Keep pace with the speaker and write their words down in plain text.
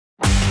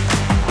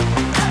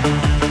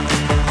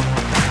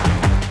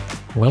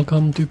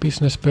Welcome to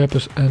Business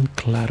Purpose and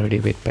Clarity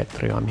with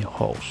Petri. I'm your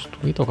host.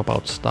 We talk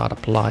about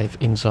startup life,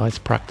 insights,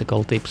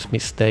 practical tips,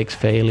 mistakes,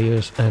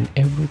 failures, and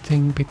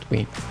everything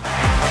between.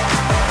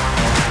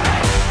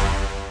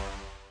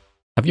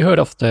 Have you heard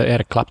of the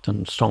Eric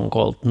Clapton song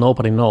called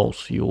Nobody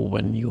Knows You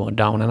When You Are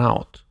Down and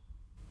Out?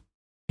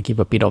 I give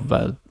a bit of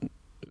a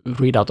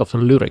read out of the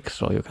lyrics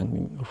so you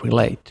can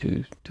relate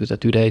to the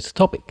today's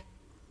topic.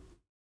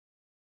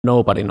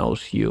 Nobody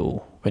knows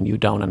you when you're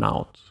down and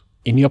out.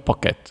 In your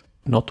pocket,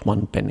 not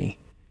one penny.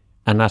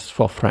 And as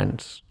for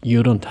friends,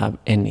 you don't have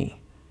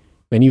any.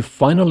 When you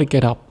finally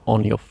get up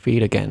on your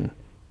feet again,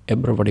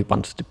 everybody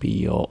wants to be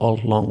your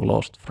old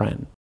long-lost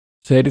friend.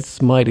 Said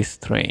it's mighty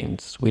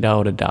strange,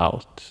 without a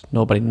doubt.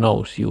 Nobody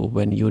knows you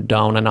when you're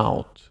down and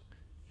out.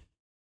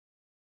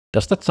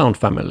 Does that sound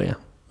familiar?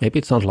 Maybe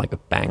it sounds like a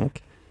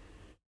bank.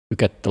 You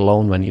get the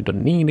loan when you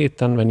don't need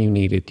it, and when you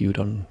need it, you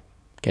don't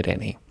get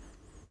any.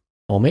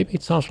 Or maybe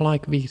it sounds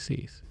like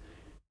VCs.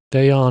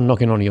 They are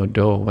knocking on your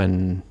door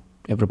when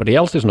everybody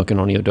else is knocking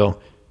on your door,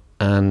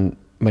 and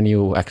when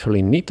you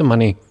actually need the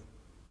money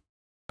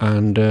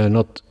and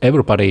not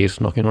everybody is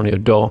knocking on your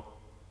door,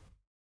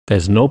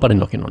 there's nobody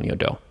knocking on your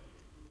door.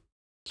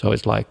 So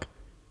it's like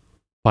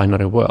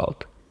binary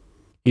world.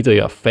 Either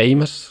you're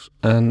famous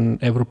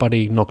and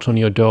everybody knocks on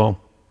your door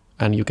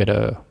and you get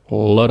a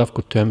lot of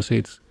good term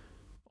sheets,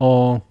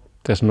 or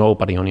there's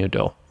nobody on your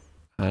door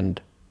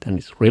and then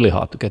it's really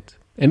hard to get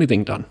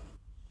anything done.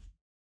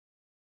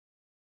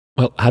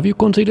 Well, have you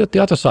considered the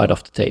other side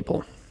of the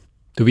table,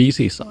 the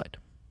VC side?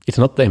 It's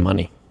not their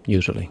money,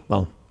 usually.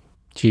 Well,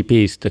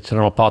 GPs, the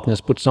general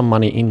partners, put some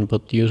money in,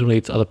 but usually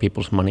it's other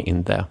people's money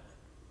in there.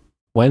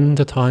 When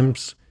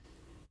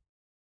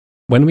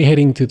we're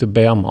heading to the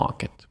bear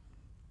market,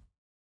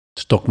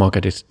 stock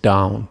market is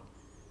down.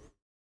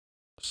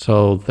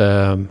 So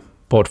the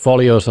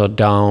portfolios are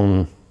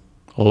down.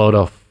 A lot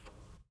of,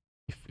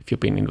 if you've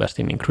been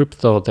investing in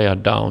crypto, they are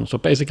down. So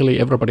basically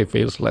everybody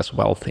feels less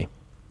wealthy.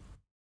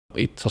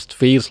 It just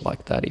feels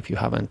like that if you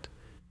haven't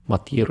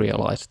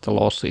materialized the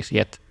losses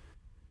yet.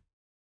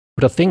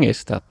 But the thing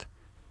is that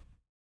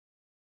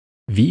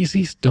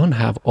VCs don't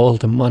have all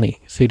the money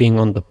sitting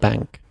on the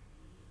bank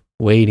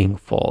waiting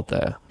for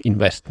the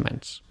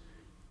investments.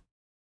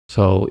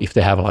 So if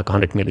they have like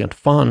 100 million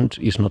fund,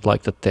 it's not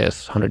like that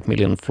there's 100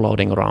 million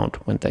floating around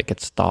when they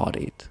get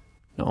started.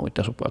 No, it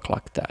doesn't work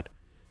like that.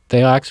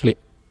 They are actually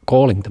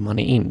calling the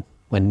money in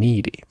when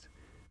needed.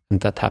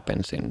 And that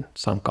happens in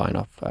some kind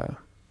of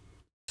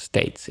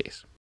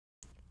stages.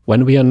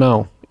 When we are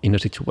now in a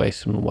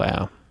situation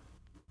where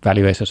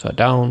valuations are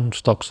down,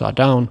 stocks are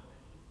down,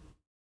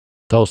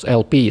 those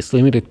LPs,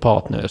 limited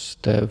partners,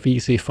 the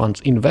VC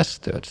funds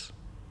investors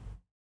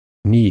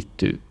need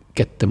to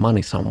get the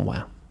money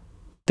somewhere.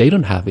 They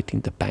don't have it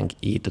in the bank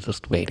either,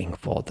 just waiting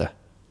for the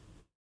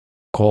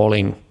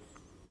calling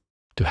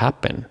to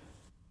happen.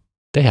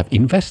 They have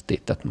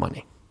invested that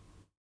money.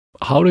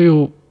 How do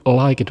you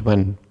like it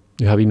when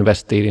you have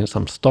invested in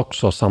some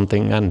stocks or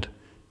something and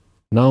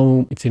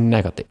now it's in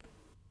negative?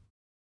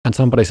 And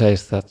somebody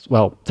says that,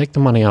 well, take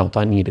the money out,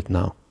 I need it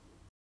now.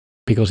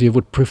 Because you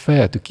would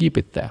prefer to keep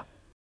it there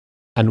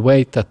and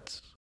wait that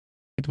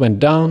it went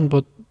down,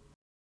 but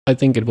I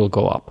think it will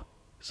go up.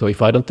 So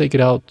if I don't take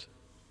it out,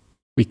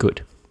 we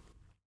could.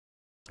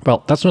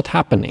 Well, that's not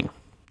happening.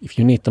 If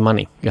you need the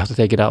money, you have to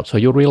take it out. So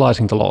you're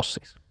realizing the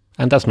losses.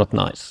 And that's not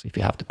nice if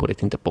you have to put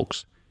it in the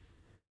books.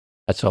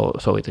 And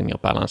so it in your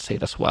balance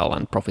sheet as well,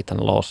 and profit and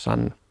loss,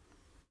 and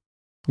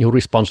you're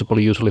responsible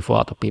usually for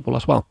other people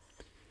as well.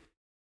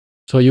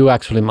 So you're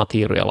actually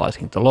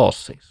materializing the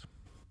losses.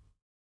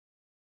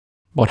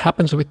 What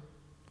happens with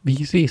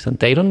VCs, and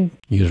they don't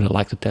usually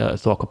like to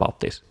talk about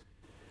this.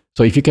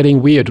 So if you're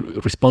getting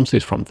weird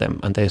responses from them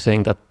and they're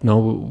saying that, no,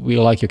 we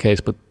like your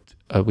case, but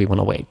we want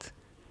to wait.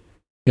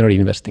 You're not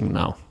investing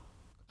now.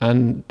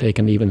 And they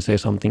can even say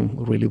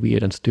something really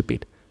weird and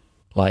stupid,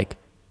 like,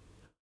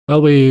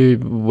 well, we're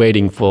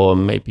waiting for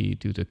maybe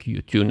to the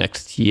Q2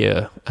 next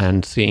year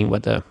and seeing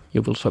whether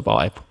you will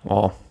survive,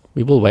 or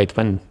we will wait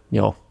when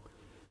your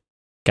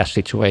cash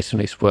situation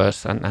is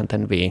worse and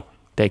then we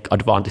take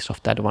advantage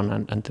of that one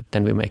and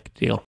then we make a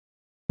deal.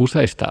 Who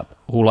says that?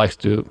 Who likes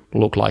to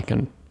look like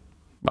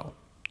well,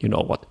 you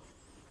know what.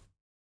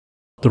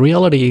 The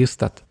reality is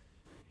that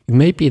it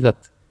may be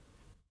that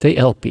the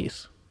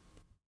LPs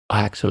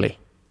are actually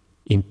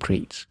in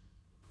breach.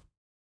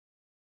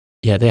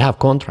 Yeah, they have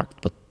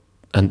contract, but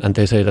and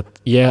they say that,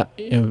 yeah,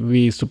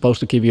 we're supposed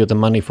to give you the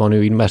money for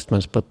new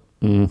investments, but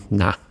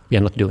nah, we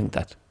are not doing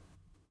that.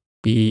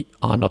 We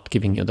are not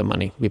giving you the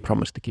money we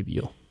promised to give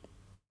you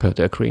per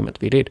the agreement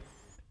we did.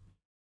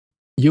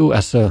 You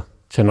as a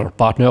general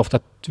partner of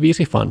that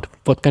VC fund,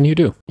 what can you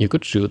do? You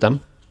could sue them,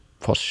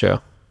 for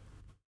sure,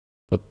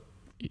 but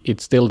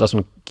it still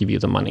doesn't give you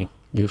the money.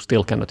 You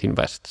still cannot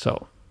invest,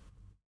 so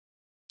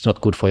it's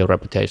not good for your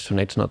reputation.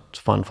 It's not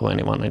fun for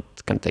anyone.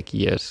 It can take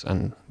years,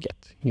 and yet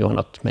you are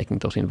not making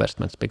those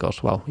investments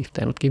because, well, if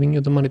they're not giving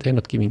you the money, they're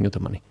not giving you the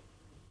money.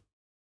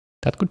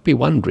 That could be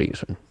one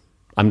reason.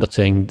 I'm not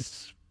saying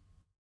it's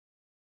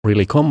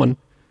really common,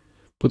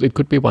 But it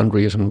could be one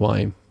reason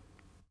why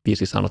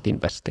VCs are not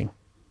investing.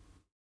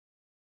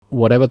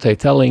 Whatever they're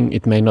telling,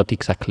 it may not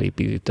exactly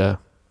be the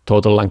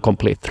total and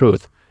complete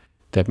truth.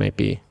 There may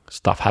be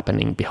stuff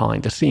happening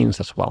behind the scenes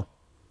as well.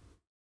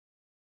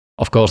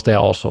 Of course, there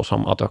are also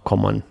some other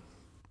common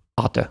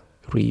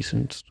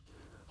reasons,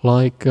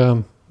 like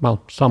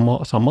some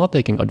are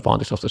taking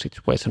advantage of the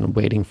situation and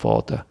waiting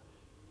for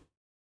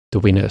the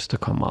winners to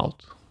come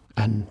out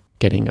and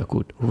getting a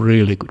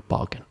really good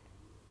bargain.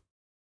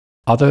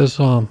 Others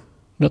are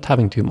not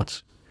having too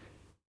much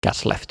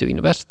cash left to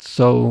invest,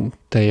 so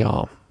they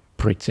are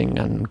bridging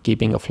and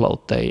keeping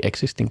afloat their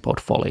existing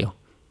portfolio.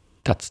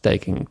 That's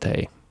taking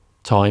their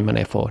time and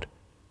effort.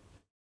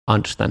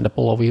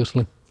 Understandable,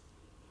 obviously.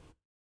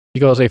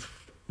 Because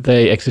if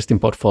the existing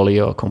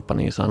portfolio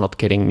companies are not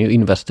getting new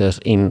investors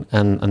in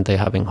and they're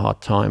having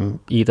hard time,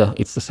 either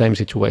it's the same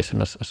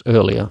situation as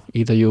earlier,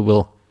 either you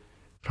will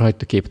try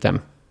to keep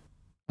them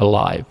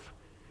alive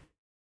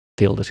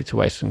till the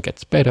situation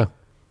gets better,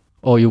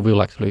 or you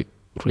will actually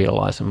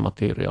realize and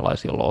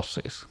materialize your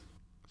losses.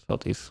 So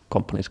these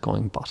companies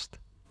going bust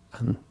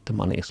and the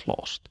money is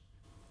lost.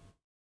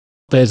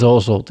 There's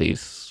also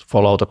this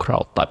follow the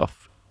crowd type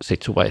of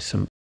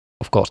situation.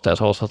 Of course,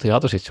 there's also the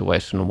other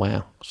situation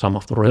where some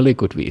of the really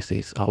good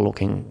VCs are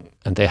looking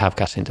and they have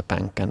cash in the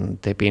bank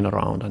and they've been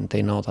around and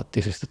they know that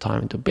this is the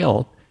time to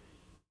build.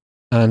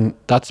 And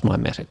that's my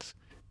message.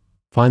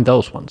 Find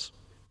those ones.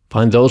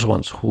 Find those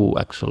ones who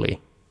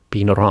actually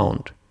been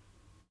around,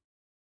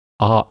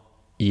 are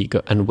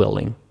eager and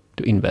willing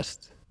to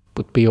invest.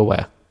 But be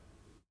aware,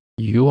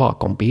 you are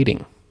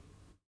competing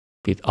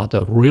with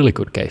other really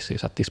good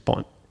cases at this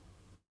point.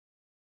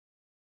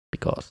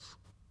 Because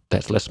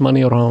there's less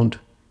money around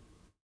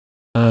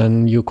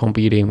and you're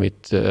competing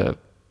with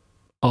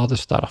other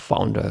startup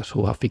founders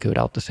who have figured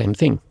out the same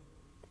thing.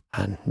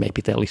 And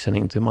maybe they're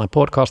listening to my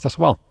podcast as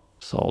well.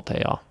 So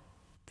they are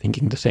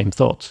thinking the same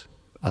thoughts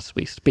as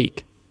we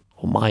speak,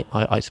 or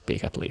I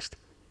speak at least.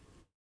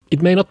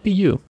 It may not be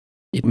you.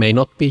 It may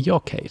not be your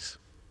case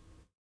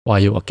why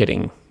you are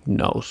getting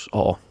no's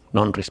or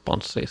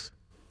non-responses.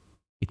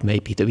 It may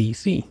be the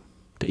VC,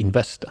 the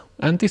investor.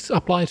 And this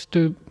applies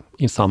to,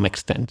 in some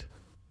extent,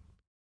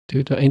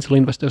 to the angel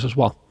investors as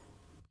well.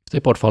 If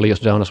their portfolio is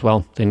down as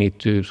well, they need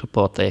to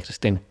support the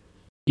existing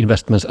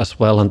investments as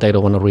well, and they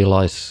don't want to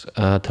realize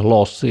the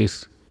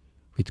losses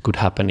which could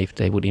happen if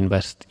they would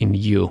invest in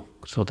you.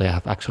 So they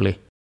have actually,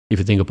 if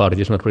you think about it,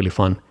 it's not really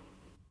fun.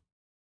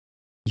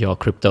 Your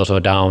cryptos are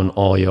down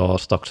or your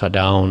stocks are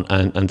down,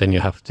 and then you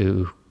have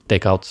to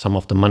take out some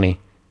of the money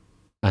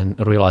and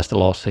realize the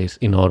losses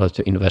in order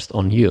to invest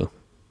on you.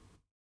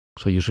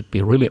 So you should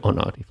be really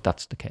honored if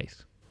that's the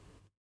case.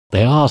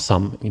 There are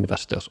some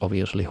investors,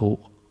 obviously, who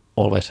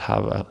always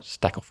have a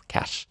stack of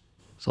cash,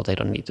 so they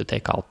don't need to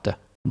take out the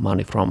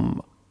money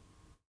from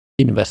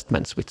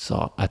investments which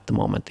are at the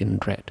moment in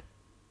red.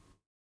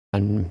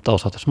 And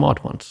those are the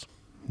smart ones,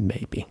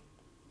 maybe.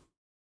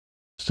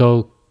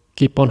 So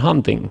keep on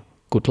hunting.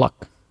 Good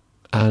luck,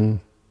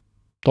 and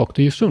talk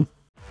to you soon.